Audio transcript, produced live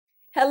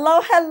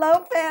Hello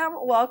fam,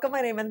 welcome.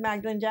 My name is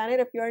MagdalineJanet.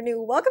 If you are new,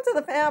 welcome to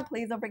the fam.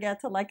 Please don't forget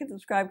to like and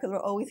subscribe because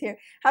we're always here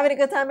having a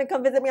good time, and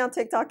come visit me on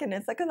TikTok and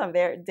Insta because I'm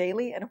there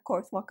daily. And of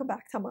course, welcome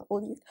back to my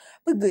oldies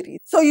but goodies.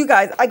 So you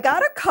guys, I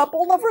got a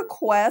couple of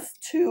requests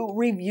to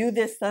review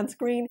this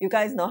sunscreen. You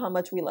guys know how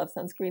much we love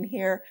sunscreen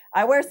here.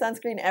 I wear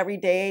sunscreen every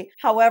day.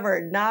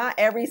 However, not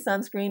every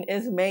sunscreen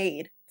is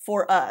made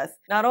for us.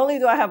 Not only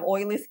do I have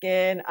oily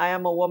skin, I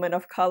am a woman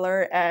of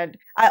color, and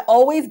I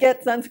always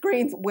get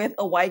sunscreens with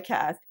a white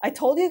cast. I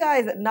told you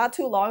guys not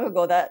too long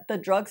ago that the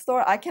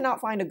drugstore, I cannot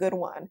find a good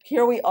one.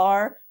 Here we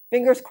are,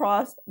 fingers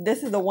crossed,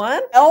 this is the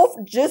one. e.l.f.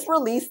 just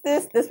released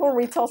this. This one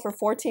retails for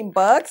 14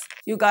 bucks.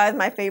 You guys,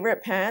 my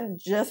favorite pen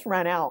just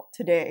ran out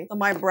today. So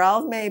my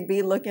brows may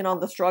be looking on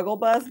the struggle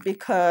bus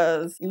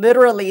because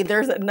literally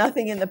there's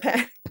nothing in the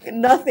pen.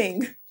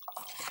 Nothing.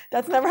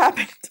 That's never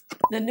happened.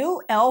 The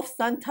new e.l.f.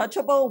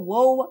 SUNTOUCHABLE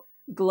WHOA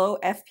GLOW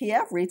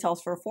SPF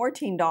retails for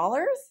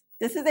 $14.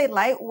 This is a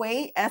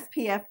lightweight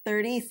SPF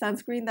 30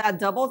 sunscreen that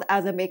doubles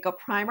as a makeup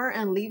primer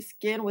and leaves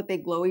skin with a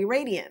glowy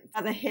radiance.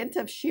 Has a hint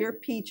of sheer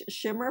peach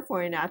shimmer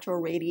for a natural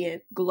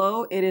radiant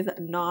glow. It is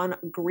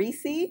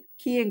non-greasy.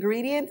 Key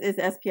ingredients is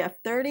SPF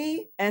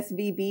 30,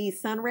 SVB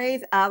sun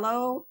rays,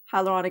 aloe,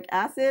 hyaluronic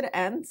acid,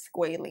 and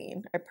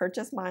squalene. I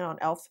purchased mine on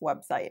e.l.f.'s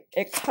website.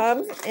 It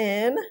comes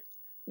in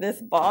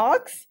this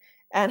box.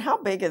 And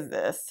how big is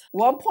this?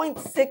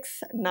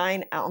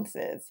 1.69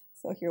 ounces.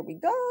 So here we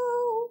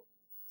go.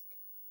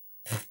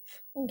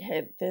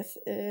 Okay, this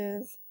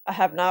is, I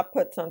have not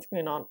put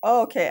sunscreen on.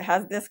 Oh, okay, it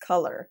has this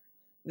color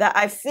that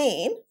I've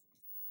seen.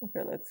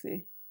 Okay, let's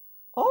see.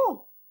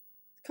 Oh,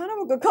 it's kind of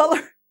a good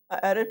color. I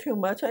added too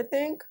much, I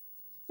think,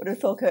 but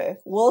it's okay.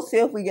 We'll see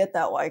if we get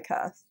that white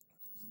cast.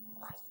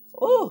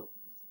 Oh,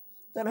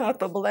 gonna have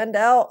to blend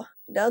out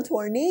down to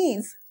our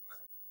knees.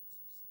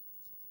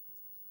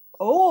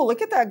 Oh,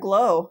 look at that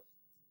glow.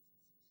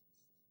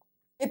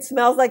 It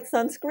smells like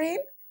sunscreen.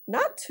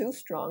 Not too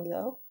strong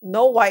though.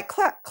 No white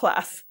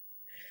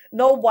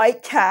No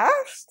white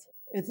cast.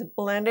 It's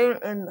blending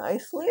in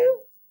nicely.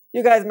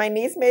 You guys, my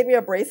niece made me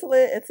a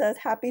bracelet. It says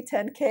happy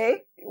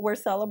 10K. We're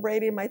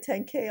celebrating my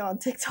 10K on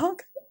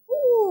TikTok.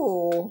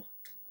 Ooh.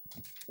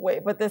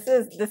 Wait, but this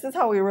is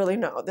how we really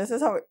know. This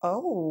is how we,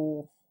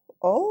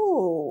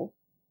 oh.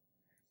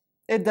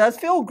 It does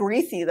feel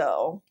greasy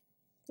though.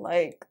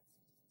 Like,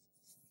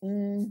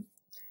 and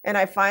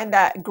I find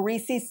that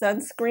greasy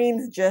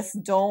sunscreens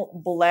just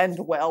don't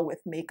blend well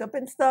with makeup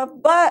and stuff,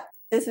 but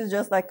this is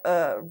just like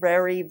a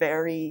very,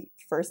 very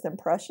first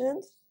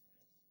impressions.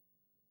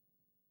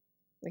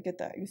 Look at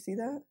that. You see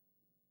that?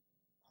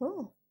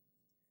 Huh.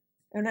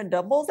 And it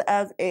doubles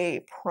as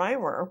a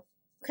primer.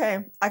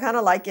 Okay, I kind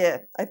of like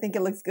it. I think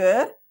it looks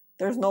good.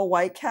 There's no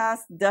white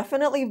cast.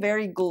 Definitely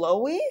very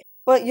glowy.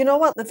 But you know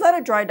what? Let's let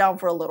it dry down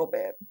for a little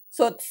bit.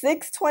 So it's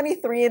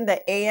 6:23 in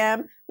the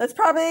a.m. Let's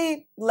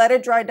probably let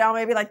it dry down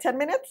maybe like 10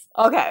 minutes.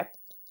 Okay.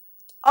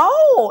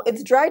 Oh,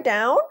 it's dried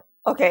down?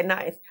 Okay,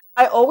 nice.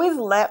 I always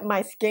let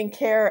my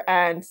skincare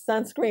and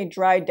sunscreen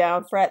dry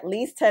down for at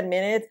least 10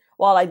 minutes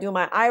while I do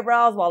my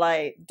eyebrows, while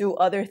I do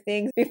other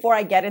things before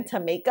I get into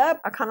makeup.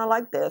 I kind of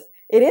like this.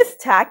 It is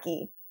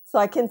tacky, so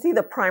I can see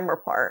the primer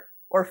part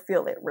or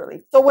feel it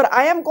really. So what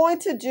I am going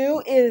to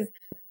do is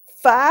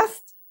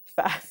fast.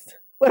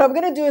 What I'm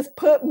gonna do is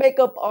put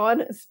makeup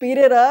on, speed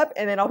it up,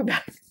 and then I'll be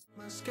back.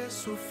 Más que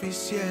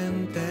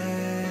suficiente,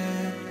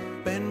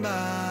 ven vámonos,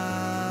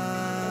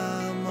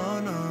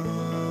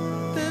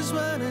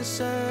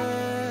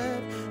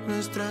 desvanecer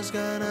nuestras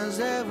ganas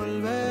de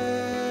volver.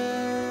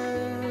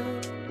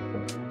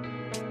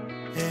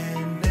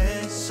 En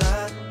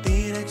esa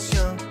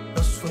dirección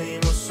nos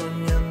fuimos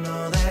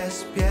soñando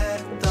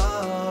despiertos.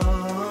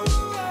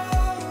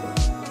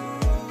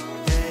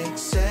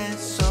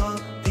 Exceso,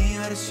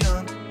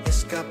 diversión.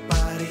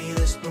 Escapar y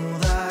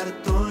desnudar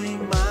tu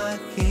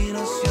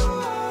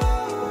imaginación.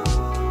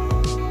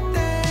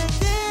 Te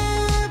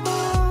llevo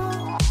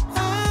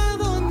a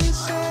donde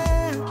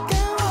sea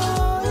que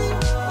voy.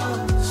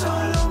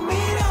 Solo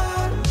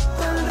mirar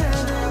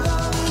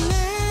alrededor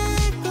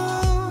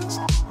lejos.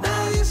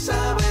 Nadie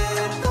sabe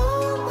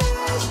dónde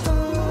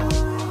estoy.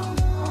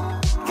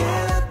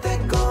 Quédate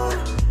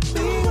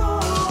conmigo.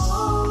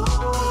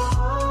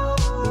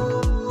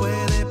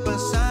 Puede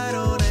pasar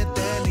una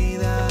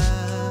eternidad.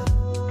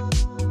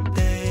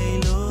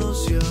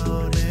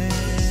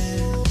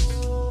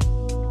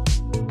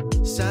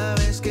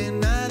 Sabes que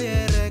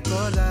nadie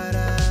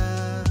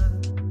recordará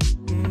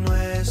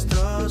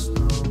nuestros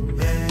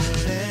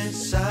nombres. En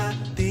esa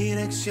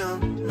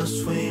dirección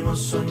nos fuimos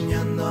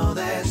soñando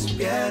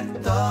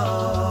despiertos.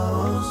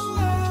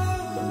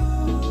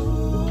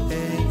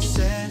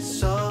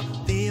 Exceso,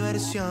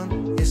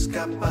 diversión,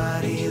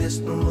 escapar y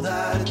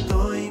desnudar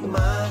tu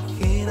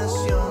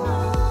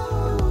imaginación.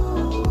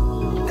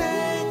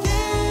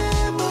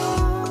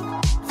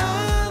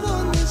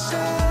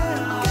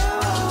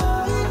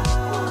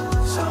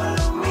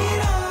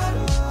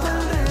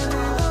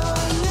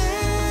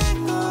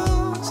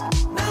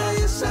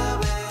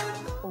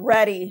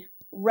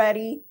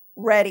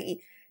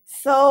 Ready.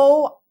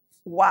 So,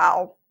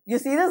 wow. You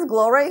see this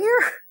glow right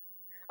here?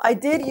 I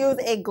did use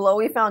a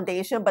glowy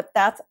foundation, but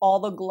that's all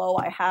the glow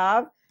I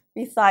have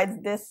besides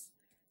this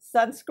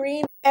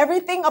sunscreen.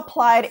 Everything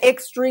applied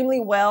extremely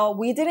well.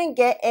 We didn't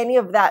get any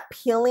of that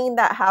peeling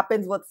that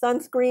happens with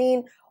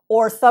sunscreen,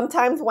 or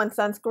sometimes when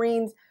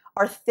sunscreens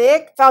are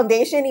thick,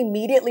 foundation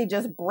immediately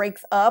just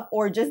breaks up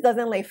or just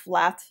doesn't lay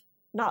flat.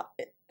 Not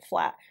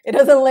flat. It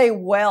doesn't lay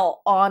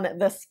well on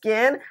the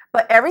skin,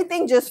 but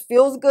everything just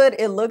feels good.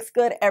 It looks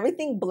good.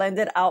 Everything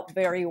blended out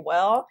very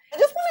well. I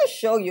just want to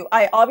show you,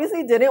 I obviously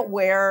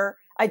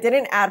I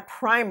didn't add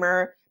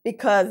primer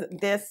because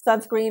this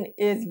sunscreen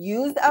is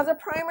used as a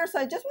primer. So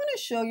I just want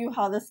to show you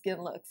how the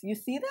skin looks. You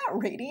see that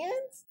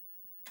radiance?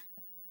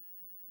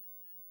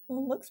 It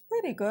looks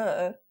pretty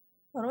good.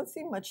 I don't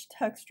see much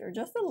texture,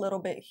 just a little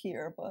bit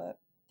here, but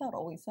that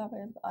always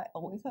happens. I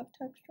always have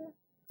texture.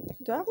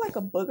 Do I have like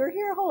a booger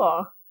here? Hold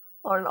on.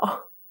 Oh no.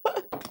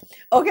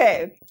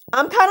 Okay,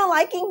 I'm kind of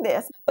liking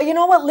this. But you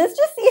know what? Let's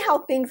just see how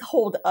things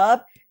hold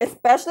up,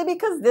 especially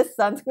because this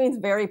sunscreen is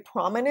very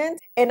prominent.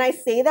 And I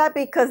say that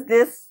because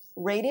this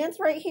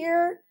radiance right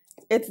here,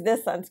 it's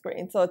this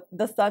sunscreen. So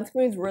the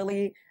sunscreen is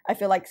really, I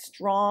feel like,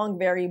 strong,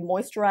 very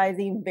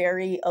moisturizing,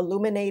 very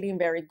illuminating,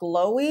 very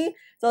glowy.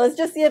 So let's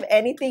just see if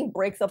anything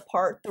breaks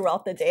apart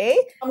throughout the day.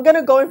 I'm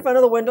gonna go in front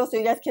of the window so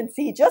you guys can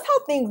see just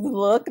how things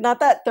look. Not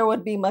that there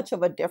would be much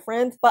of a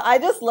difference, but I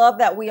just love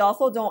that we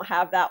also don't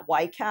have that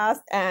white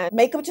cast, and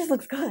makeup just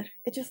looks good.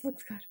 It just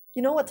looks good.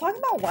 You know what?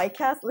 Talking about white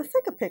cast, let's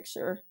take a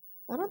picture.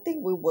 I don't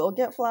think we will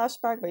get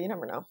flashback, but you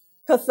never know.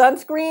 Because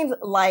sunscreens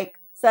like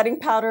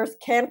setting powders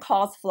can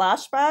cause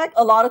flashback.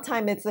 A lot of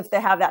time it's if they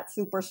have that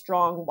super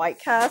strong white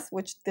cast,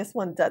 which this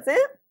one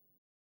doesn't.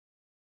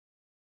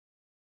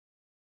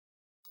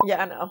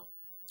 Yeah, I know.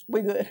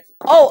 We good.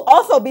 Oh,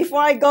 also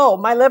before I go,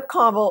 my lip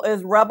combo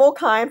is Rebel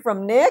Kind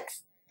from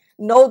NYX,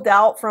 No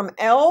Doubt from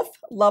e.l.f,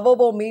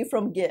 Lovable Me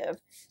from Give.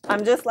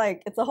 I'm just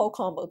like, it's a whole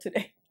combo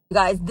today.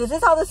 Guys, this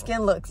is how the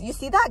skin looks. You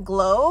see that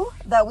glow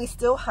that we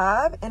still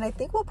have, and I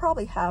think we'll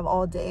probably have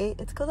all day.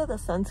 It's because of the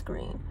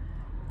sunscreen.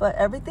 But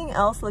everything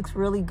else looks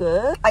really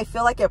good. I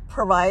feel like it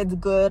provides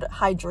good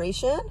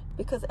hydration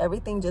because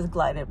everything just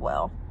glided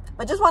well.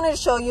 But just wanted to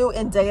show you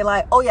in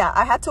daylight. Oh yeah,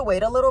 I had to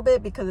wait a little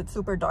bit because it's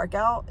super dark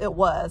out. It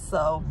was,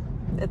 so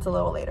it's a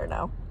little later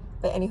now.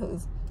 But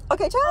anywho's,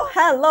 okay, ciao.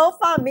 Hello,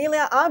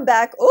 familia, I'm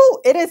back. Oh,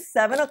 it is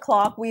 7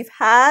 o'clock. We've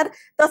had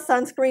the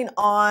sunscreen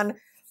on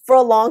for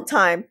a long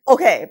time.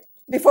 Okay,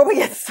 before we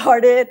get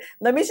started,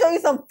 let me show you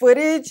some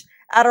footage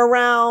at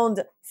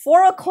around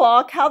 4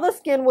 o'clock, how the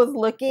skin was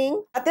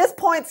looking. At this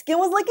point, skin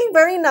was looking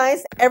very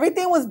nice.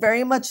 Everything was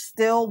very much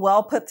still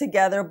well put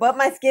together, but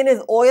my skin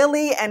is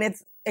oily and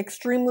it's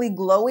extremely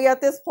glowy at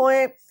this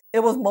point. It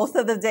was most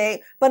of the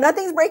day, but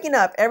nothing's breaking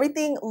up.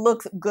 Everything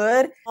looks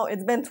good. Oh,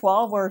 it's been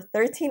 12 or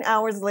 13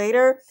 hours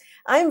later.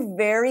 I'm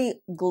very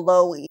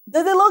glowy.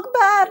 Does it look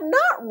bad?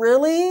 Not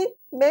really.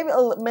 Maybe a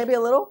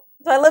little.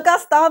 Do I look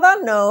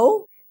gastada?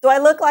 No. Do I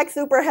look like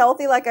super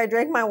healthy, like I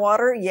drank my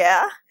water?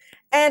 Yeah.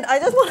 And I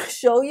just want to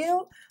show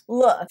you,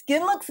 look,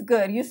 skin looks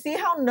good. You see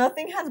how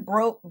nothing has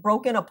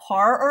broken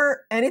apart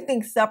or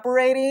anything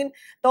separating.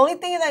 The only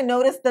thing is I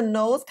noticed the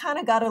nose kind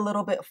of got a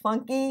little bit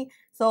funky.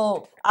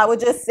 So I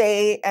would just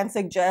say and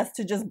suggest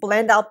to just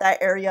blend out that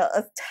area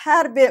a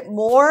tad bit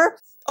more.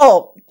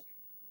 Oh,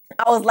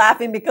 I was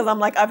laughing because I'm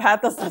like, I've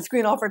had the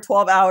sunscreen on for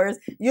 12 hours.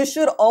 You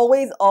should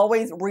always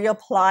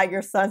reapply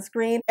your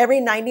sunscreen every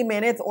 90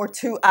 minutes or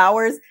 2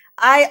 hours.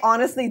 I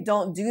honestly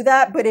don't do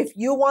that, but if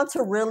you want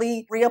to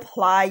really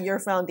reapply your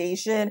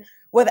foundation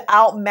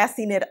without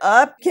messing it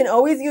up, you can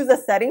always use a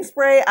setting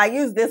spray. I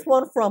use this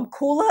one from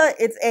Hola.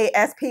 It's a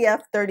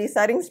SPF 30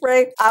 setting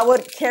spray. I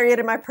would carry it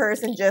in my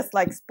purse and just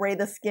like spray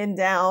the skin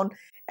down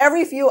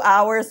every few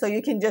hours so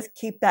you can just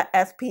keep that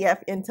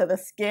SPF into the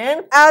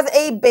skin. As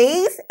a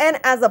base and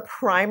as a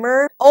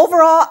primer,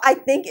 overall, I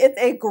think it's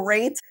a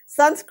great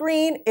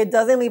sunscreen. It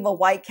doesn't leave a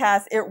white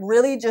cast. It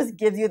really just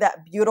gives you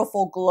that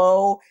beautiful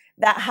glow,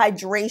 that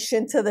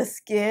hydration to the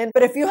skin.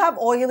 But if you have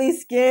oily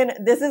skin,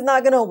 this is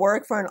not gonna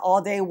work for an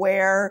all-day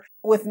wear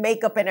with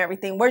makeup and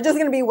everything. We're just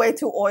gonna be way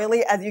too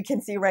oily, as you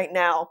can see right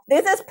now.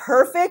 This is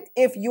perfect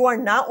if you are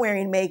not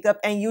wearing makeup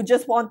and you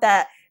just want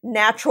that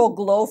natural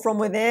glow from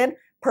within.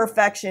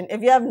 Perfection.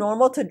 If you have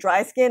normal to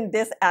dry skin,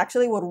 this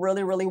actually would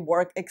really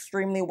work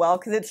extremely well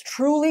because it's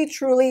truly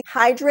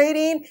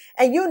hydrating.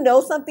 And you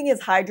know something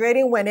is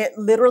hydrating when it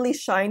literally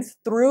shines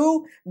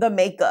through the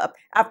makeup.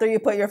 After you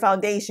put your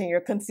foundation, your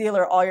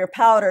concealer, all your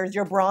powders,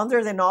 your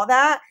bronzers and all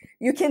that,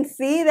 you can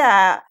see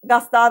that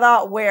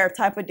gastada wear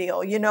type of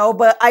deal, you know.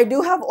 But I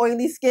do have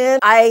oily skin.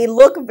 I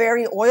look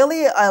very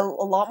oily, a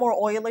lot more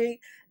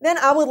oily than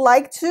I would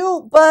like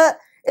to, but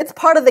it's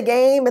part of the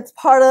game. It's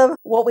part of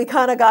what we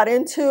kind of got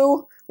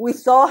into we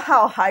saw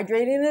how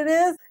hydrating it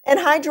is. And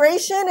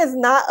hydration is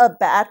not a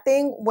bad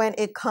thing when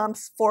it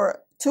comes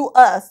to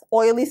us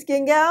oily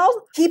skin gals.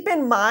 Keep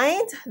in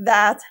mind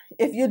that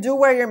if you do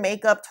wear your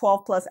makeup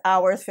 12 plus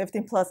hours,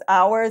 15 plus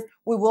hours,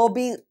 we will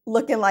be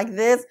looking like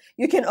this.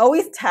 You can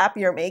always tap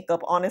your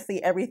makeup,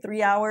 honestly, every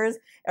 3 hours,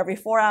 every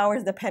 4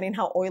 hours, depending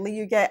how oily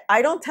you get.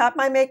 I don't tap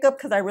my makeup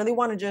because I really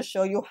want to just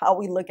show you how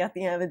we look at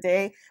the end of the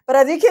day. But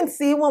as you can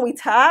see when we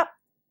tap,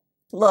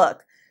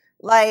 look,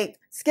 like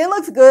skin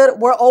looks good.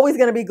 We're always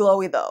going to be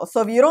glowy though.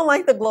 So if you don't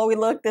like the glowy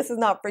look, this is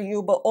not for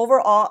you. But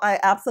overall, I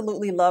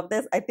absolutely love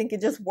this. I think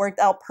it just worked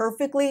out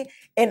perfectly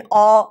in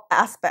all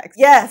aspects.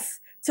 Yes,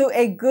 to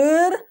a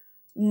good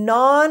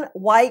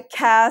non-white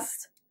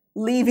cast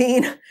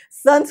leaving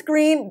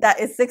sunscreen that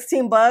is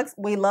 16 bucks.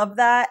 We love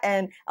that.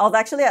 And I was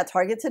actually at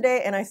Target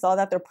today and I saw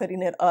that they're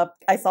putting it up.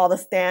 I saw the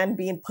stand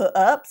being put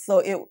up, so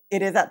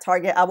it is at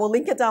Target. I will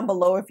link it down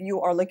below if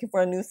you are looking for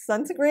a new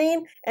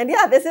sunscreen. And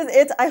yeah, this is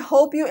it. I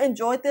hope you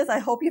enjoyed this. I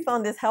hope you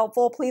found this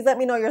helpful. Please let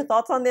me know your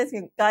thoughts on this.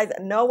 You guys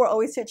know we're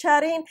always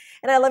chit-chatting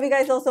and I love you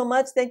guys so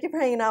much. Thank you for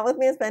hanging out with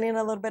me and spending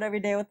a little bit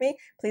every day with me.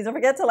 Please don't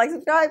forget to like,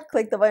 subscribe,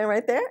 click the button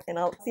right there, and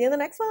I'll see you in the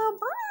next one.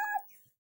 Bye.